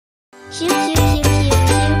Q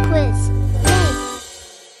quiz.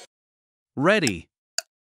 Ready.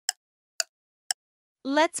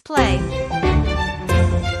 Let's play.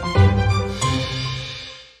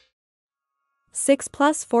 6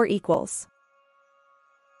 plus 4 equals.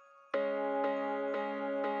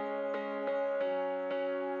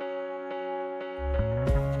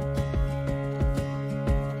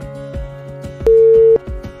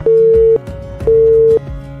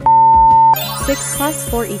 Six plus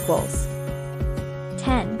 4 equals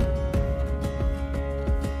 10.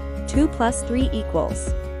 2 plus 3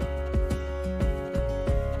 equals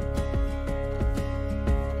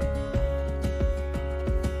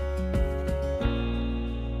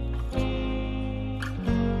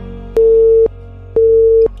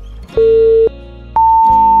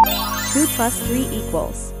 2 plus 3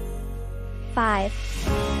 equals 5.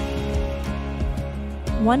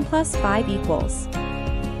 1 plus 5 equals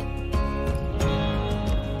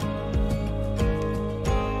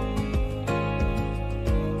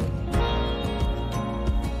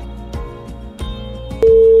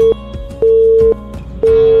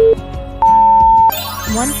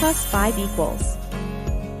 1 plus 5 equals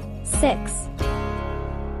 6.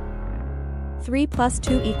 3 plus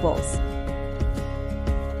 2 equals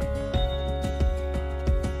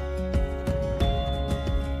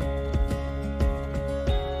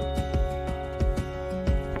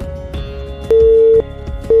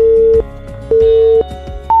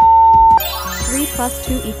 3 plus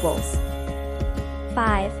 2 equals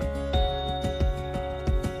 5.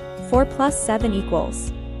 4 plus 7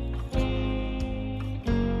 equals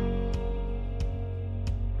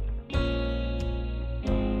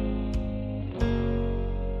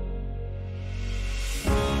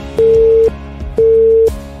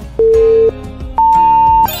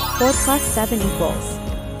 4 plus 7 equals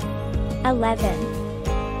 11.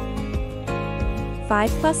 5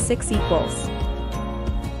 plus 6 equals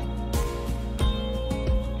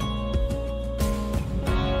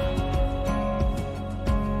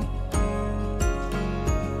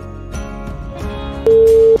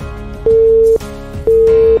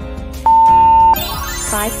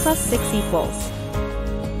 5 plus 6 equals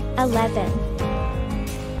 11.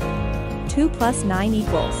 2 plus 9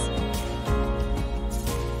 equals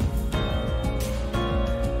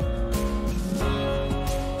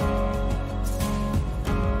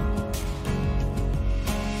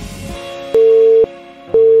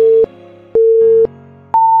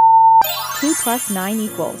 2 plus 9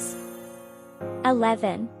 equals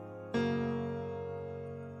 11.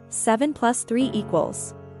 7 plus 3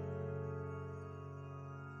 equals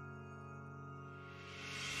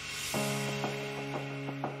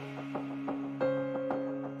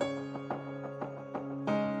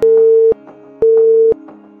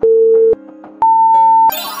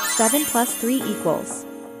 7 plus 3 equals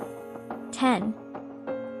 10.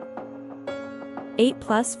 8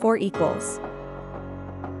 plus 4 equals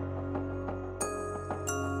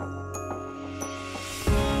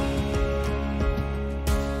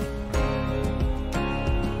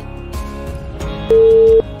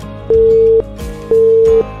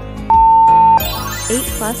 8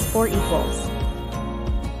 plus 4 equals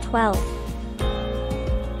 12.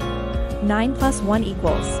 9 plus 1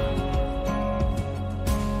 equals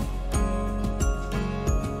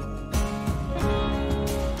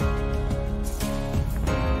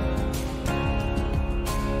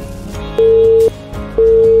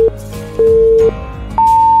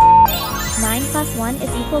 9 plus 1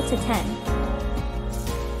 is equal to 10.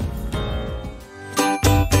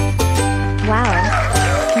 Wow.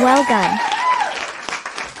 Well done.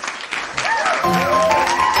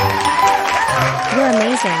 You're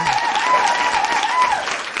amazing.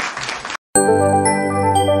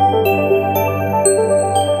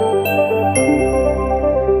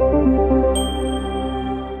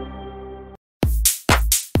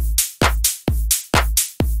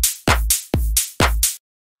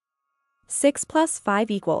 Six plus 5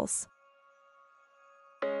 equals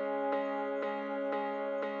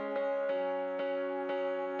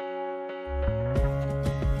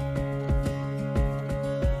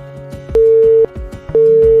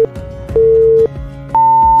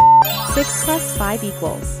 6 plus 5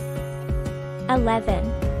 equals 11.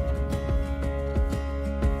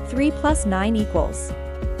 3 plus 9 equals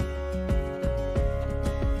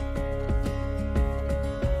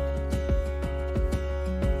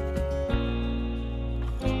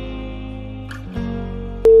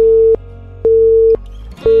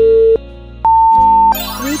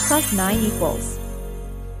 3 plus 9 equals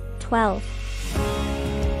 12.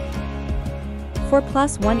 4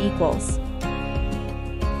 plus 1 equals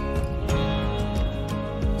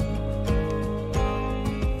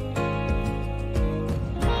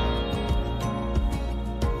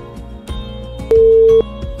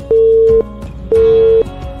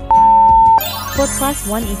 4 plus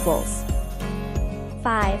 1 equals.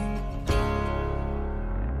 5.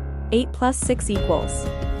 8 plus 6 equals.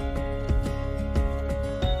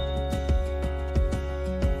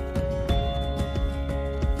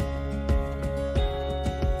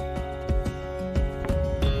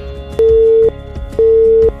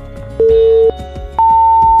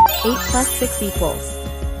 8 plus 6 equals.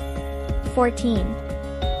 14.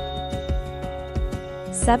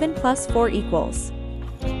 7 plus 4 equals.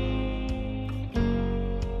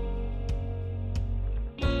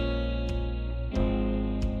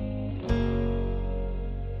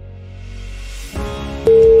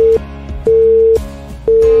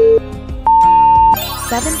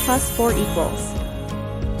 7 plus 4 equals.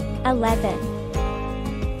 11.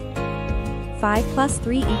 5 plus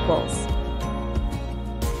 3 equals.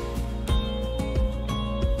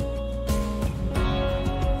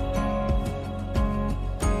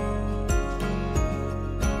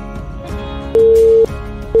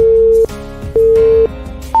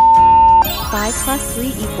 5 plus 3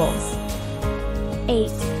 equals.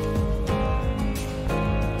 8.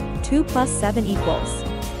 2 plus 7 equals.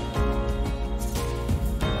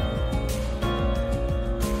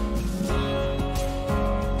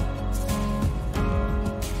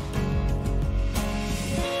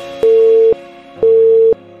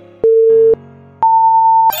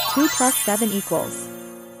 2 plus 7 equals.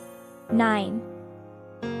 9.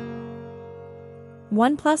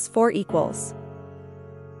 1 plus 4 equals.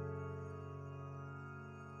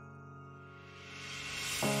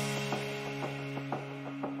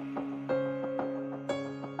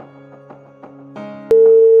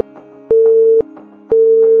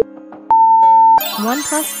 1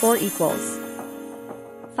 plus 4 equals.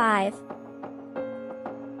 5.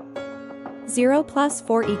 0 plus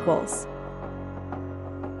 4 equals.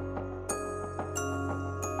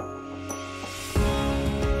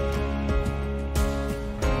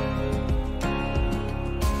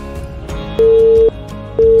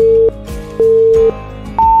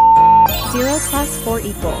 0 plus 4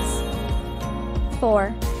 equals.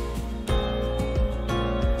 4.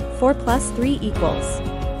 4 plus 3 equals.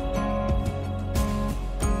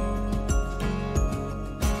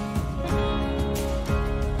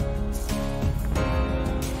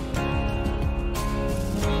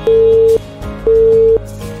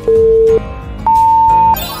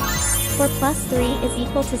 4 plus 3 is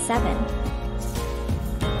equal to 7.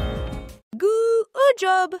 Good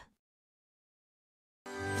job!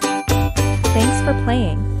 Thanks for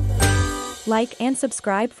playing. Like and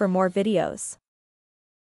subscribe for more videos.